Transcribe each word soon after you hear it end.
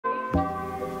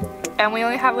and we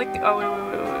only have like, oh wait.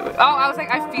 Oh, I was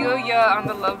like, I feel ya on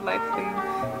the love life thing.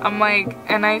 I'm like,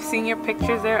 and I've seen your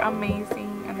pictures, they're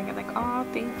amazing. And then you're like, oh,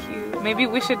 thank you. Maybe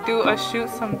we should do a shoot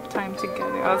sometime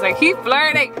together. I was like, he's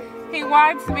flirting. He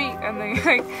wants me. And then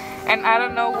like, and I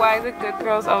don't know why the good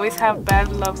girls always have bad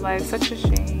love lives. Such a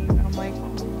shame. I'm like,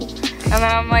 and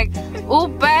then I'm like, ooh,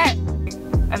 bet.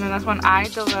 And then that's when I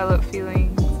developed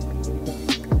feelings.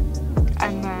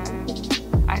 And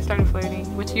then I started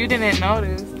flirting, which you didn't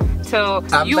notice till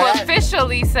you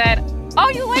officially said, oh,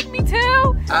 you like me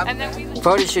too? And then we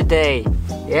Photoshoot day.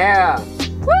 Yeah.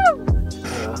 Woo!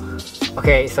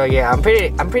 Okay, so yeah, I'm pretty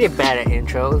bad at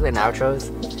intros and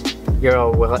outros. You're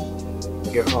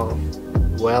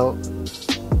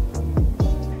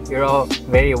all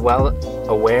very well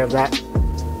aware of that.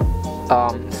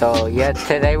 So yeah,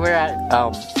 today we're at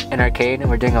an arcade and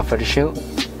we're doing a photo shoot.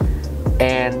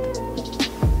 And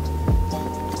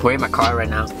we're in my car right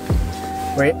now.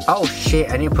 Oh shit,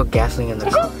 I need to put gasoline in the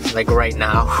car. Like right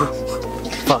now.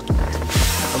 Fuck.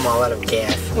 I'm all out of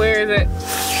gas. Where is it?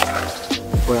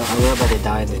 Well, I'm about to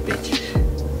die in this bitch.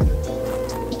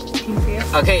 Can you see it?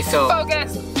 Okay, so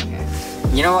focus. Okay.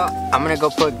 You know what? I'm gonna go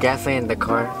put gasoline in the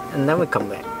car and then we come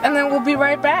back. And then we'll be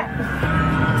right back.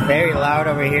 It's very loud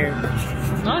over here.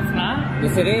 No, it's not.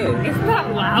 Yes, it is. It's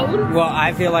not loud. Well,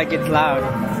 I feel like it's loud.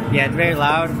 Yeah, it's very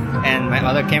loud, and my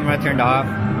other camera turned off.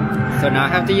 So now I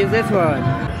have to use this one.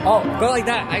 Oh, go like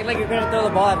that. Act like you're gonna throw the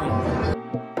ball at me.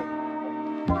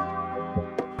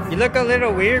 You look a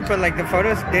little weird, but like the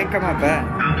photos didn't come out bad.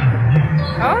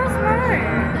 Oh, that's nice.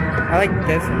 I like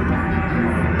this one.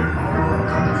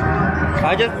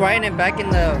 I'll just widen it back in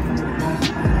the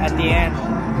at the end.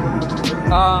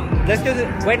 Let's do this.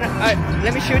 Wait, no,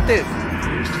 let me shoot this.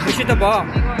 Let me shoot the ball.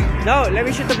 No, let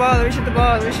me shoot the ball. Let me shoot the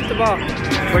ball. Let me shoot the ball.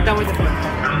 We're done with the phone.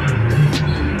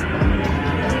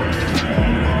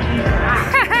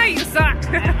 You suck.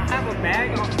 I have a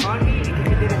bag on me in case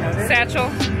you didn't notice. Satchel.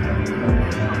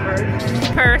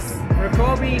 Purse. For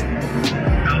Kobe.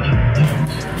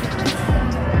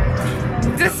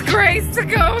 Disgrace to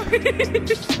go.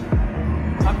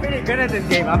 I'm pretty good at this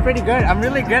game. I'm pretty good. I'm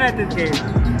really good at this game.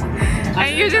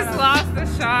 And you just lost the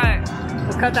shot.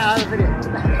 We'll cut that out of the video.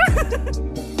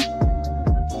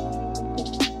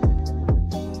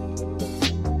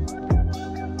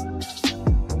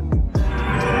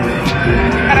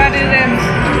 How do I do this?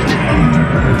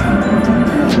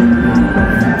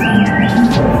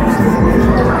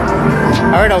 I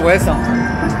heard a whistle.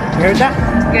 You heard that?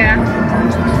 Yeah.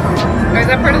 Or is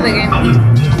that part of the game?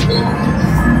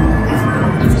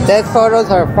 These photos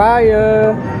are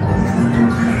fire.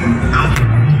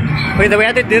 Wait, we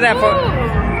have to do that photo.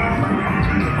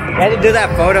 We had to do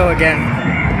that photo again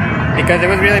because it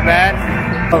was really bad.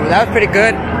 Oh, that was pretty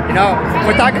good. You know,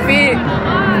 photography.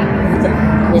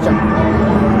 Which one?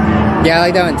 Yeah, I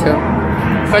like that one too.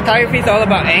 Photography is all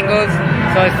about angles,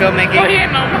 so it's filmmaking. Oh,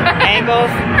 yeah, no. Angles,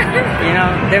 you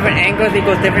know, different angles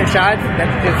equals different shots.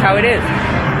 That's just how it is.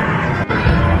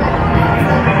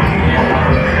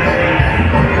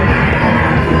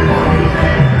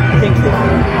 Thank you.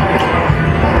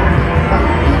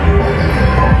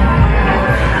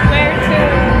 Where to?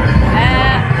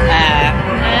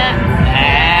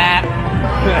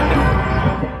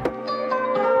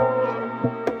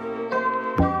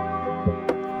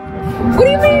 What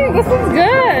do you mean? This is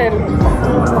good.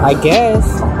 I guess.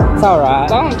 It's alright.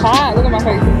 That one's hot. Look at my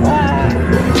face.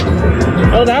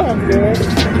 Oh, that one's good.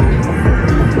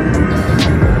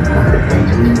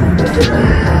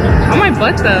 On my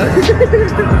butt though.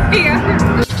 Yeah.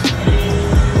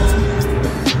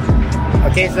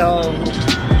 Okay, so.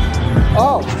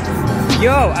 Oh!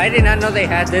 Yo, I did not know they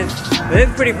had this. This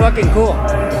is pretty fucking cool.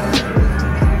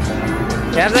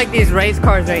 They have like these race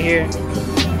cars right here.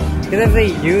 You can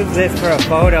actually use this for a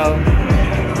photo.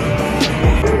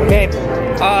 Okay,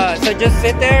 so just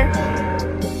sit there.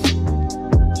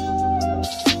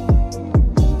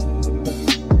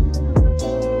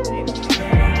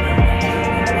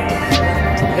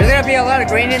 There's gonna be a lot of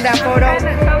grain in that photo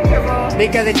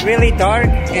because it's really dark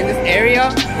in this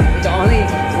area. The only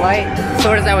light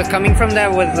source that was coming from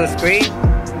that was the screen,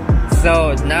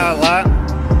 so not a lot.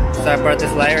 So I brought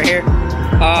this light right here.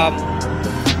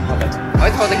 Okay. I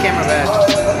always hold the camera bad.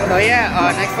 So yeah,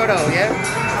 next photo, yeah?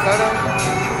 Photo?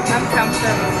 I'm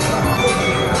comfortable.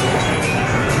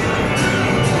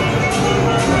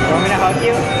 Want me to hug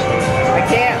you? I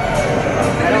can't.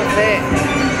 I don't fit.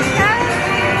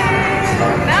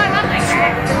 No, not like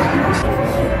that.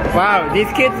 Wow,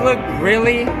 these kids look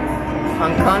really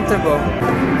uncomfortable.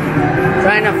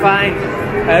 Trying to find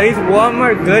at least one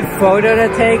more good photo to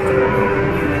take,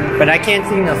 but I can't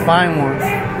seem to find one.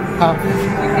 Huh?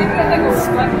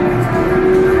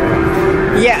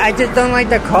 Yeah, I just don't like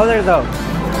the color though.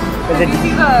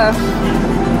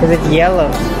 Cause it's yellow.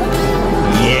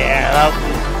 Yellow.